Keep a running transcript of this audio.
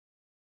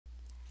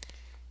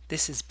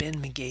This is Ben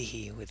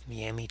McGahee with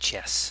Yamie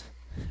Chess.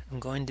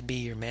 I'm going to be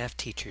your math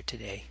teacher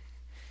today.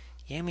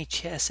 Yamie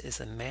Chess is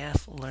a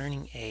math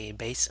learning aid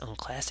based on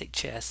classic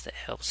chess that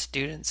helps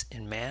students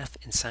in math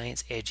and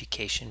science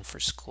education for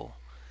school.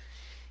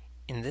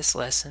 In this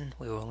lesson,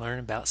 we will learn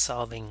about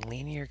solving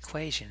linear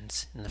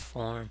equations in the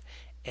form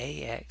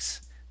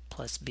ax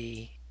plus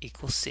b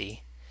equals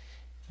c.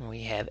 And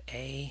we have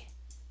a,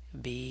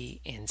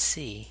 b, and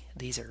c.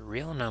 These are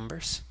real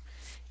numbers,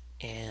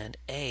 and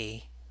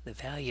the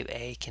value of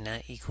a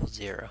cannot equal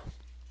 0.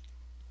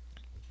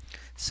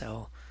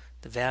 So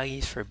the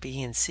values for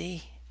b and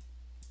c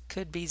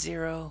could be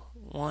 0,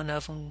 one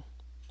of them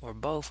or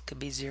both could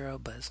be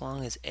 0, but as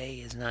long as a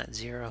is not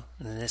 0,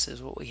 then this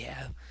is what we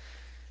have.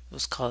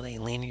 What's called a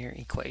linear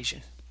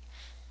equation.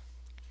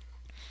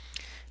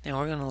 Now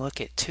we're going to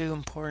look at two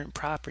important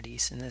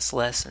properties in this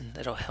lesson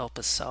that will help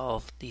us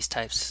solve these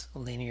types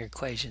of linear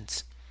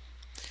equations.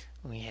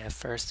 We have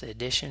first the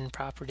addition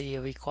property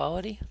of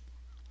equality.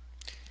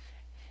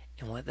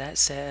 And what that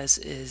says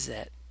is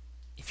that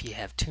if you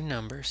have two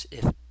numbers,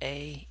 if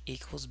a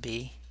equals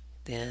b,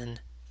 then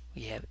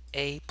we have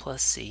a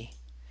plus c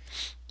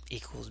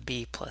equals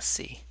b plus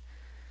c.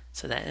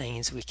 So that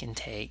means we can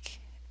take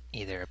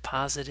either a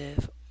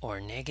positive or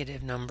a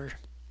negative number.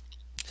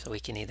 So we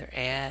can either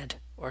add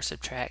or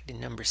subtract the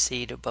number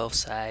c to both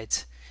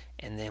sides,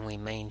 and then we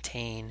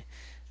maintain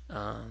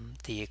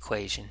the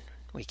equation.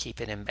 We keep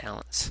it in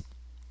balance.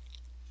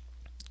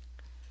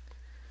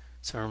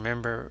 So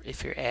remember,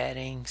 if you're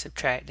adding,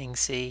 subtracting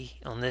c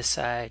on this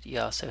side, you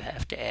also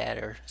have to add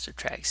or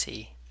subtract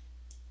c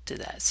to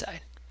that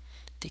side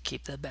to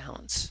keep the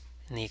balance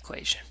in the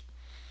equation.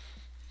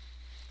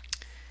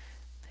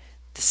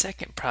 The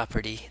second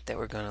property that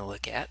we're going to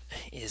look at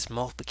is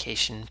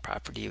multiplication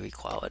property of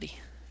equality.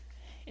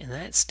 And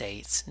that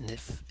states that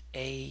if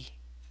a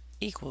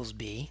equals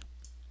b,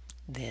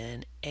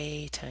 then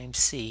a times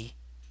c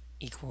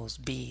equals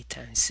b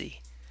times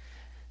c.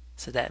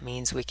 So that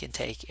means we can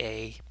take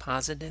a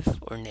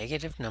positive or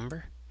negative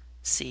number,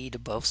 c, to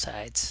both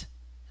sides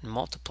and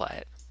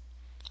multiply it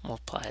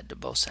to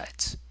both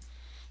sides.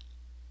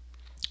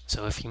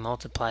 So if you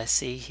multiply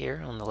c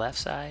here on the left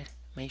side,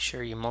 make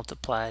sure you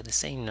multiply the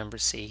same number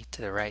c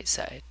to the right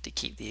side to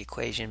keep the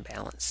equation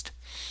balanced.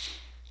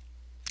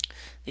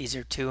 These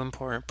are two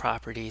important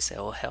properties that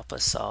will help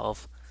us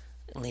solve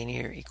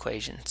linear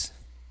equations.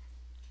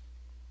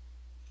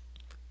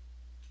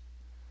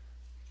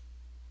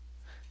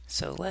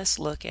 So let's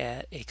look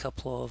at a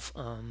couple of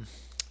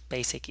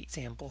basic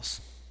examples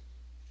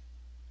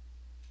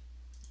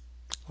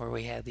where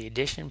we have the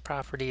addition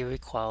property of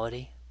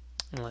equality,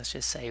 and let's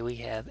just say we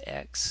have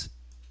x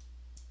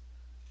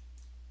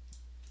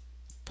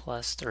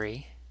plus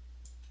 3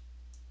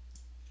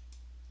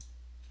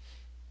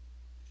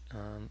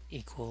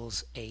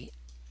 equals 8,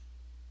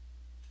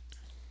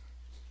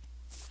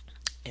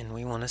 and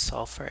we want to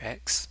solve for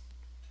x.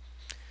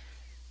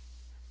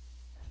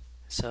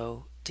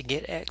 So to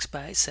get x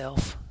by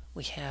itself,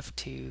 we have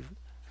to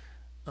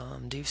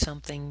do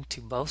something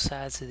to both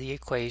sides of the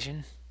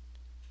equation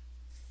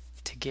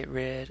to get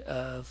rid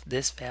of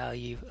this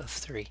value of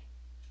 3.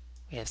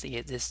 We have to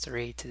get this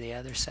 3 to the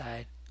other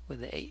side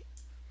with the 8.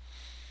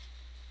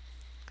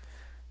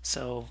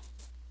 So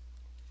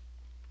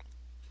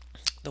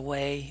the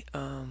way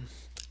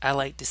I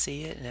like to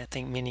see it, and I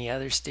think many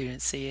other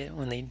students see it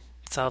when they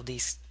solve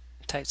these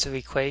types of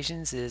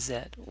equations, is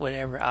that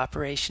whatever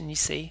operation you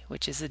see,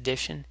 which is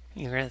addition,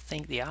 you're going to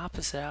think the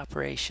opposite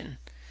operation,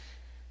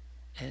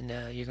 and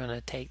you're going to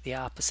take the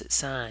opposite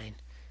sign,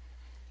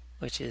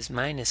 which is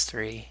minus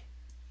 3,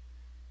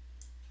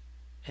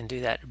 and do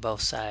that to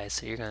both sides.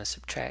 So you're going to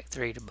subtract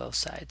 3 to both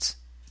sides.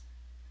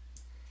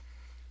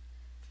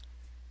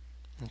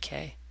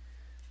 Okay?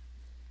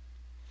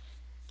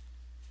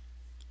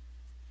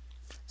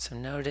 So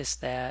notice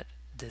that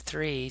the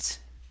 3's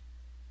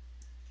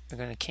are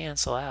going to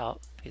cancel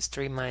out, because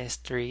 3 minus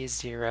 3 is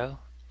 0,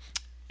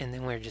 and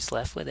then we're just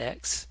left with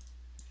x.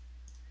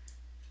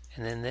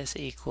 And then this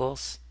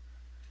equals,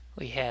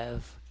 we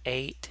have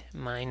 8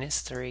 minus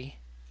 3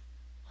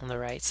 on the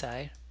right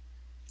side,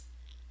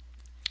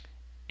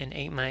 and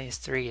 8 minus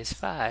 3 is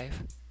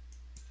 5,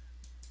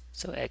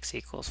 so x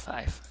equals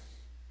 5.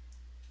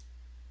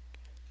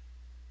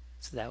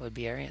 So that would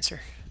be our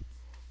answer.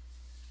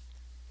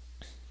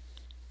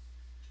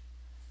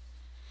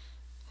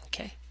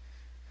 Okay.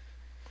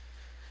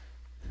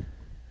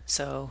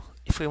 So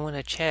if we want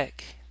to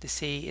check to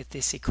see if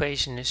this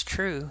equation is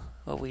true,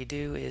 what we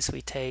do is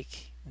we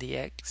take the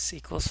x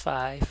equals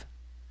 5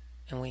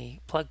 and we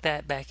plug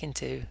that back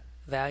into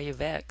the value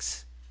of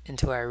x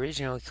into our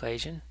original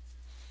equation.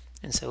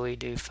 And so we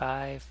do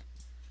 5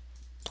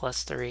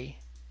 plus 3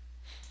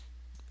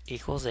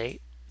 equals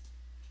 8.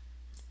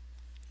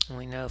 And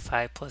we know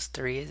 5 plus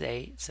 3 is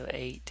 8, so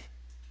 8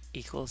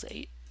 equals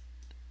 8.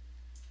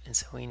 And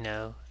so we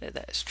know that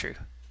that's true.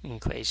 The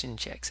equation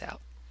checks out.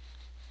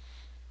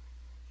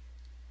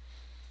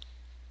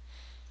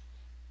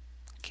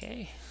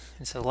 Okay,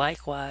 and so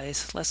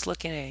likewise, let's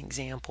look at an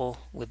example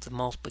with the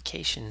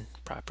multiplication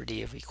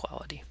property of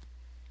equality.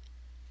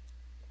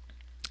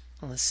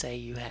 let's say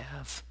you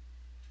have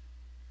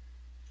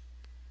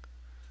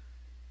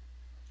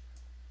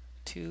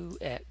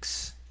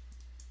 2x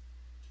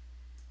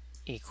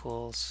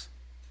equals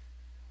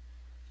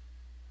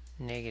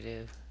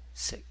negative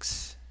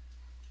 6.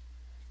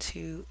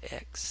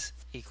 2x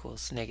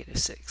equals negative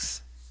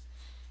 6.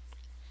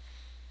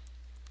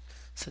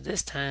 So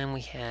this time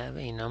we have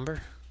a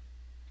number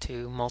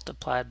 2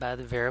 multiplied by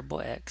the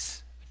variable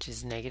x, which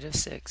is negative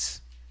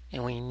 6,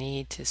 and we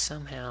need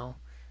somehow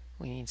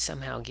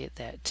get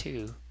that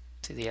 2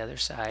 to the other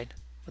side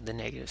with the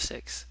negative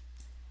 6.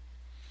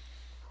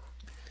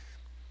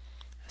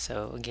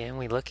 So again,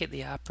 we look at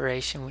the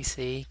operation, we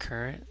see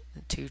current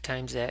 2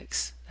 times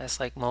x, that's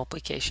like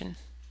multiplication.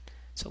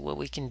 So what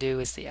we can do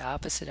is the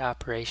opposite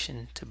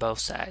operation to both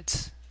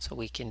sides. So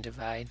we can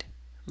divide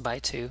by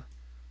 2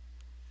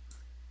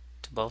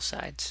 to both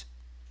sides.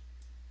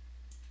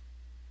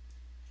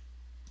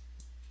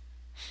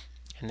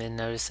 And then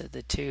notice that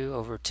the 2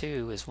 over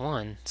 2 is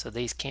 1, so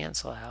these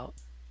cancel out.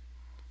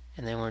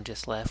 And then we're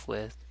just left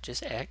with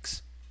just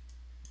x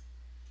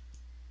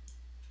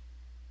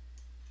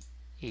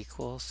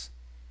equals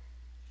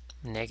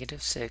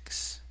negative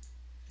 6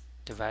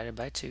 divided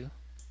by 2.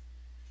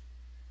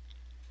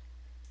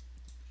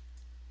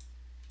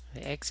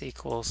 The x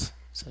equals,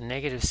 so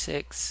negative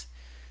 6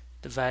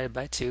 divided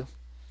by 2.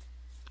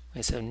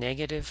 Okay, so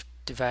negative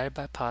divided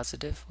by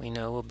positive, we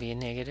know will be a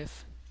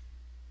negative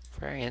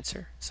for our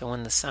answer. So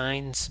when the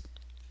signs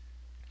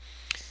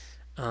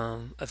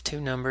of two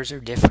numbers are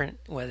different,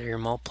 whether you're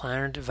multiplying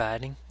or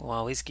dividing, will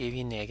always give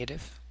you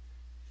negative.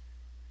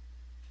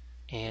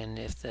 And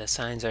if the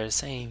signs are the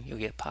same, you'll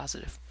get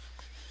positive.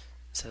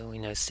 So we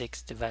know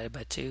 6 divided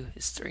by 2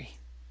 is 3.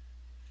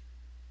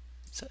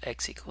 So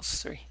x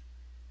equals 3.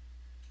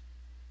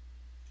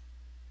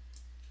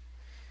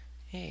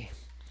 Okay.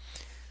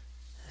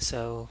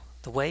 So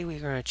the way we're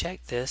going to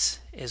check this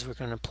is we're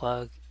going to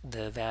plug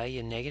the value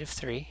of negative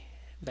 3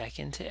 back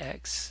into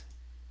x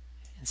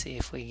and see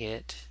if we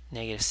get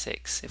negative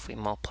 6 if we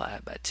multiply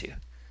it by 2.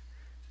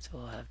 So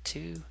we'll have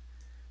 2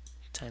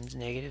 times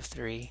negative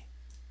 3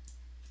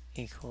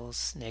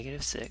 equals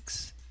negative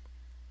 6.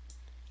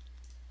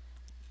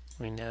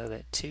 We know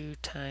that 2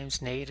 times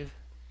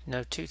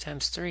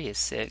 3 is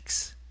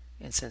 6,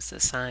 and since the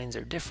signs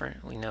are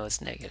different, we know it's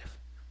negative.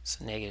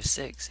 So negative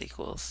 6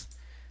 equals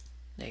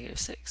negative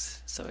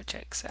 6, so it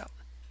checks out.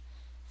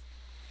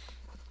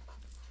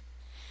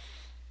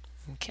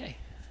 Okay,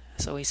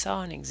 so we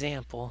saw an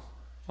example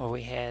where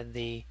we had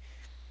the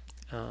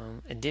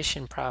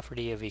addition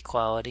property of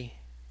equality,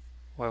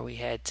 where we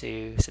had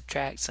to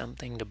subtract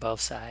something to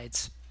both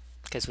sides.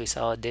 Because we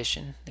saw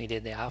addition, we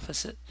did the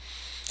opposite.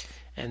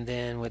 And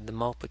then with the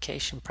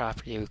multiplication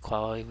property of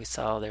equality, we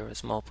saw there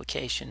was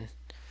multiplication,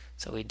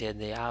 so we did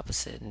the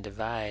opposite and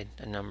divide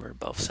a number to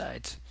both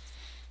sides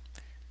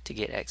to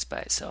get x by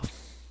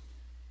itself.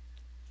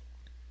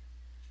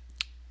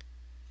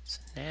 So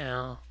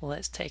now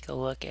let's take a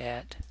look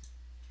at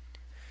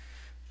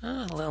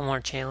a little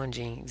more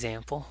challenging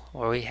example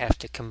where we have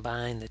to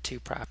combine the two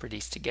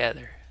properties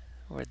together,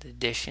 or the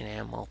addition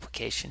and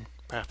multiplication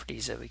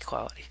properties of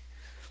equality.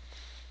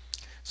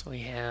 So we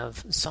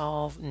have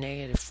solve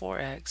negative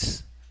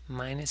 4x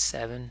minus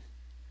 7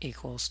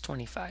 equals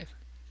 25.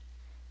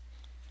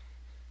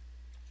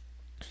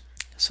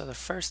 So the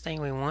first thing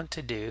we want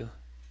to do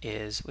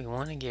is we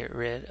want to get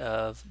rid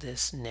of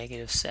this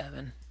negative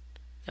 7,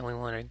 and we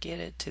want to get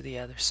it to the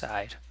other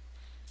side.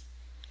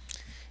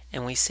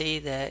 And we see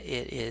that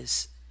it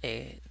is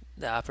the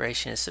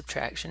operation is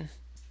subtraction,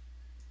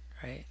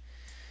 right?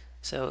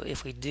 So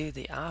if we do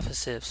the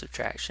opposite of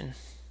subtraction,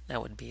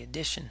 that would be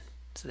addition.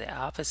 So the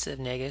opposite of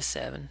negative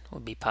 7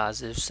 would be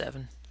positive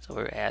 7. So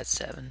we'll add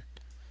 7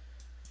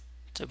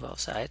 to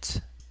both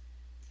sides.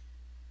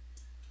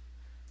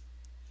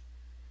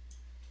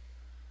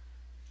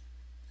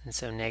 And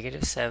so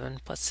negative 7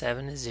 plus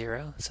 7 is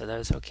 0, so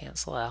those will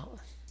cancel out.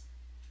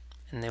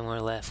 And then we're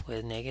left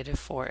with negative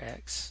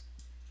 4x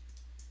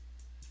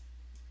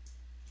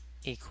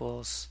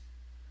equals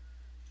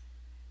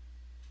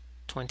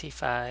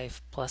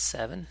 25 plus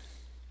 7.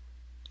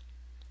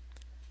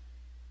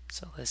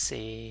 So let's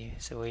see,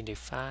 so we do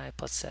 5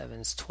 plus 7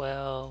 is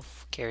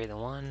 12, carry the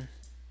 1,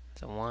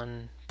 so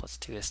 1 plus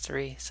 2 is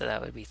 3, so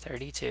that would be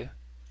 32.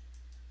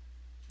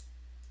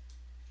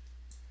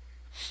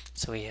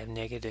 So we have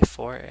negative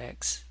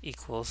 4x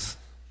equals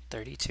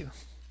 32.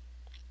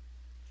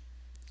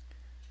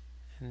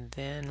 And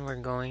then we're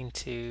going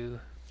to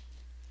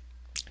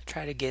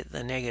try to get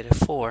the negative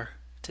 4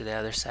 to the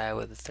other side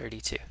with the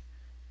 32.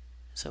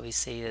 So we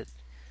see that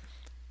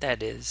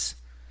that is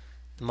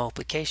the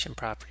multiplication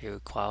property of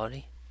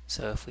equality.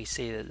 So if we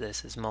see that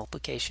this is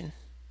multiplication,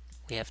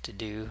 we have to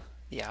do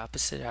the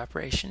opposite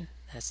operation,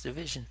 that's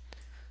division.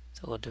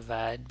 So we'll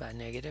divide by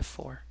negative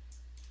 4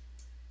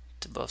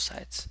 to both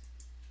sides.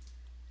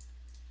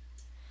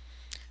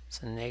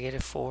 So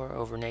negative 4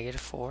 over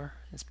negative 4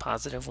 is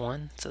positive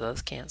 1, so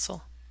those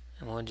cancel.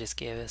 And we'll just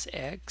give us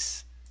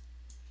x,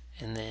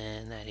 and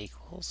then that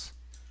equals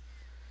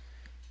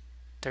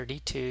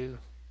 32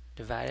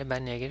 divided by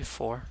negative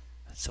 4.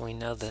 So we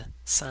know the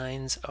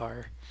signs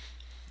are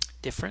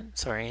different,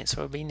 so our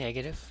answer will be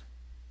negative.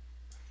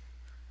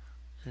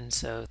 And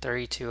so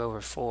 32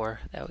 over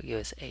 4, that would give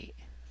us 8.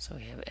 So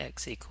we have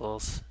x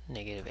equals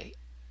negative 8.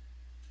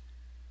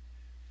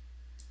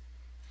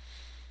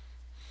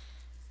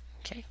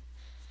 Okay.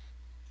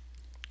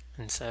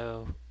 And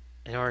so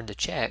in order to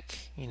check,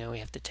 we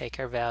have to take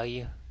our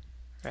value,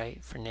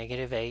 right, for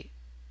negative 8,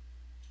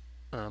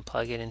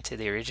 plug it into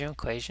the original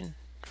equation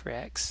for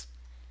x.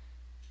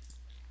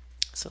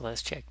 So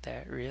let's check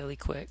that really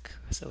quick.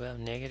 So we have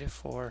negative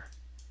 4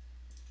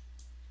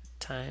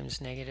 times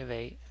negative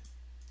 8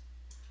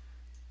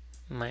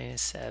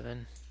 minus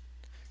 7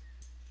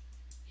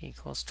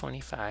 equals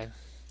 25.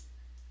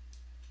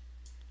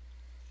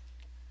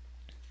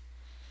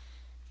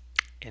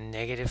 And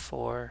negative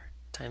 4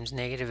 times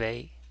negative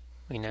 8,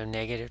 we know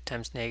negative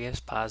times negative is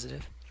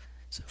positive.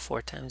 So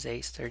 4 times 8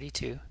 is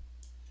 32.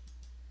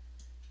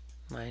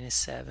 Minus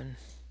 7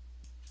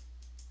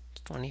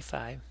 is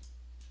 25.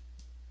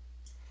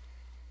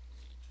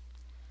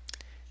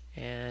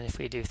 And if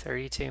we do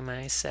 32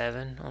 minus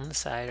 7 on the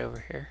side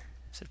over here,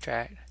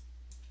 subtract.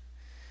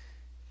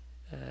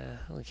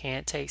 We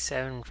can't take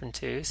 7 from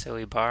 2, so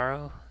we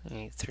borrow. We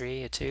need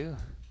 3, a 2.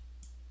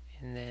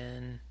 And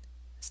then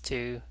it's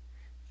 2.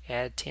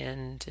 Add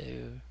 10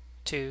 to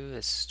 2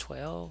 is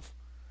 12.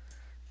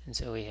 And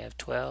so we have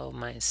 12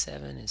 minus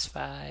 7 is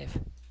 5.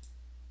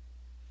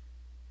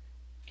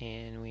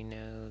 And we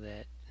know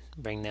that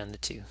bring down the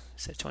 2,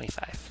 so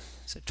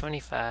 25. So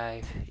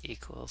 25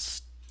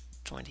 equals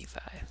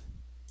 25.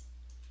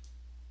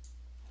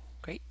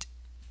 Great.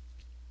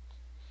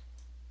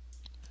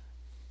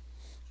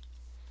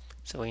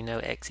 So we know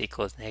x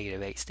equals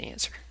negative 8 is the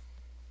answer.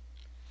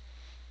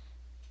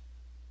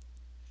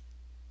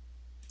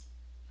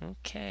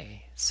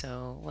 Okay,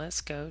 so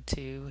let's go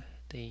to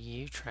the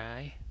you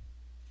try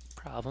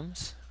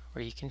problems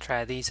where you can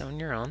try these on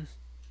your own.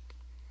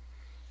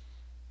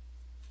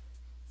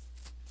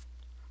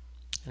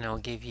 And I'll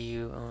give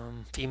you a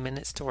few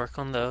minutes to work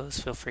on those.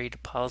 Feel free to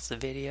pause the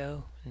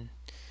video and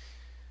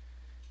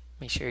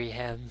make sure you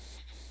have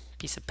a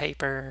piece of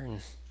paper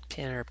and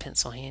pen or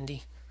pencil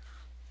handy.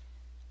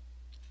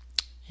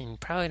 And you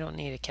probably don't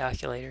need a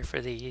calculator for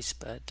these,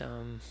 but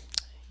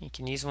you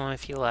can use one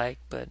if you like,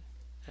 but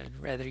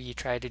I'd rather you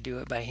try to do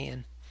it by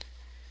hand.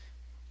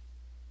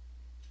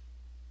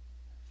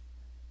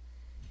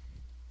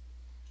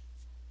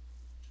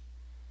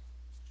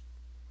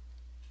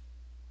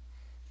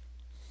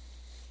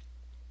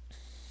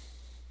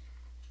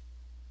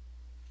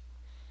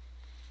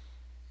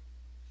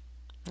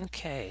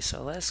 Okay,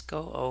 so let's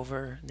go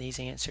over these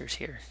answers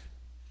here.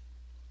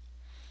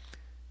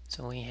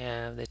 So we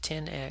have the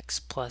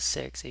 10x plus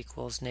 6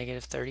 equals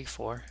negative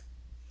 34.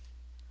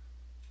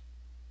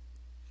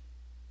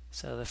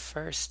 So the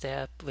first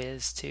step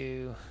is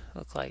to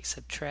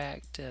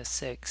subtract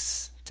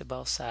 6 to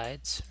both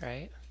sides,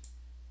 right?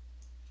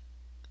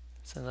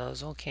 So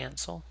those will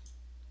cancel.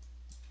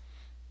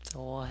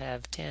 So we'll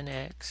have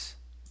 10x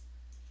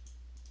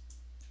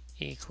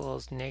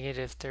equals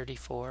negative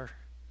 34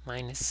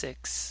 minus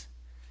 6.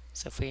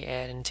 So if we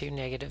add in two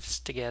negatives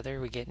together,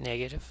 we get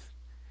negative.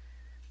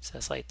 So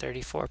it's like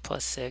 34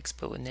 plus 6,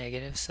 but with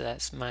negative, so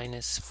that's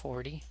minus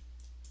 40.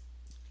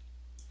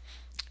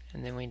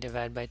 And then we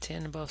divide by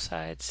 10 on both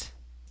sides.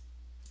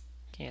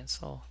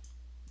 Cancel.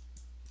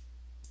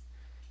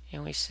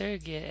 And we still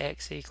get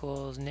x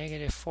equals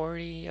negative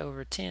 40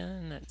 over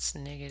 10. That's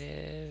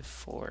negative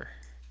 4.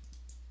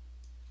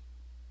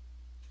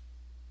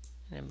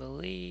 And I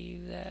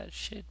believe that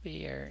should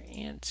be our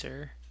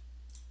answer.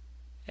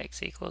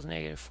 X equals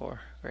negative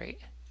 4.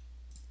 Great.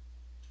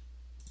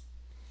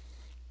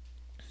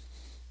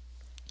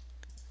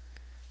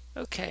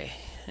 Okay,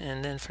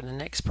 and then for the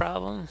next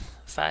problem,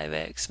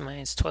 5x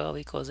minus 12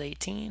 equals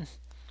 18.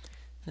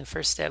 The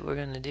first step we're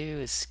going to do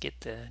is get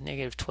the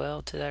negative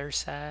 12 to the other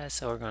side,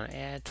 so we're going to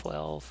add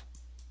 12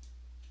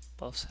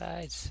 both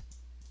sides.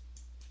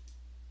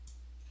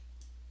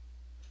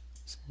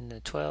 So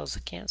the 12's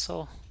will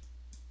cancel,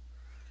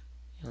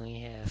 and we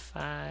have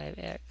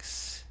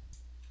 5x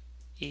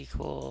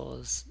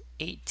equals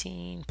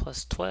 18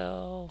 plus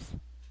 12.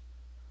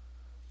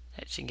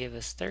 That should give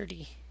us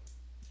 30.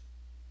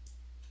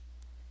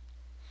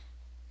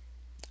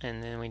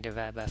 And then we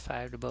divide by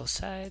 5 to both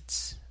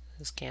sides.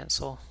 Those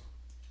cancel.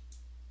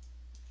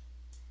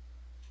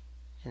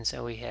 And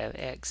so we have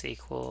x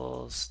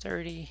equals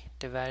 30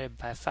 divided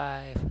by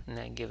 5, and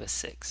that gives us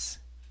 6.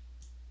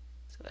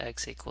 So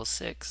x equals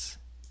 6.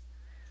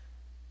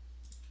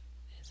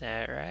 Is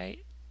that right?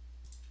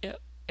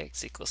 Yep,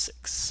 x equals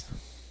 6.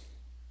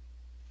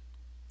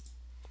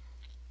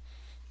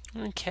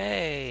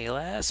 Okay,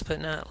 last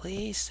but not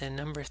least, and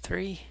number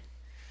 3.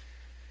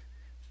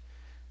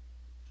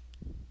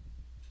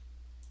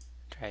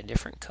 Try a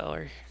different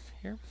color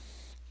here.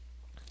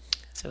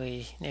 So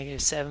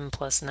negative 7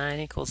 plus 9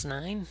 equals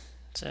 9.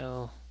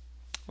 So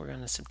we're going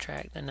to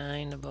subtract the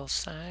 9 to both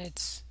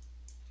sides.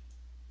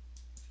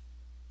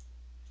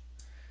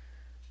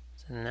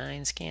 So the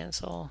 9's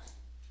cancel.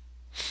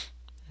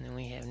 And then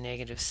we have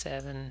negative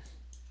 7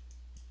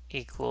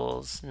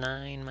 equals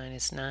 9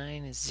 minus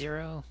 9 is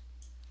 0.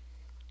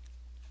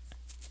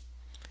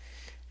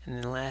 And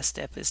then the last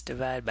step is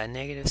divide by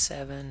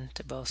 -7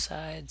 to both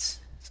sides.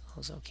 So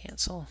those will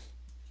cancel.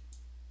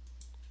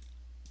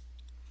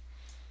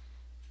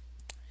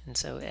 And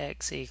so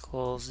x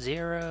equals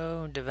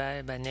 0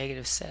 divided by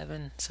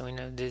 -7. So we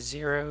know the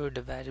 0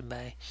 divided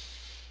by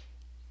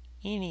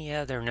any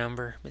other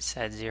number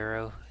besides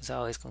 0 is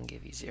always going to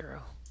give you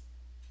 0.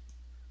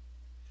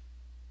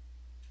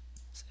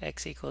 So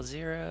x equals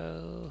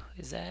 0.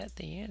 Is that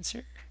the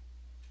answer?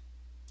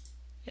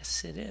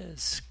 Yes, it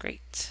is.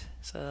 Great.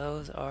 So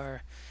those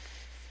are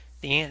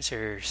the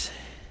answers.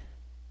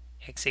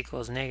 X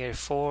equals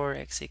 -4,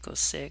 x equals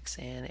 6,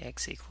 and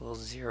x equals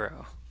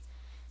 0.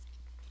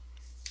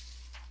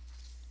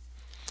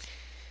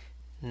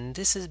 And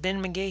this has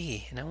been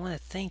McGahee, and I want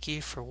to thank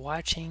you for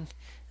watching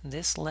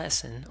this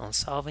lesson on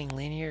solving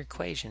linear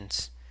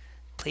equations.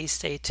 Please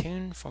stay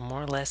tuned for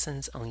more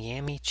lessons on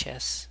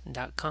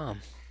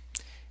YamieChess.com.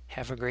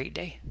 Have a great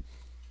day.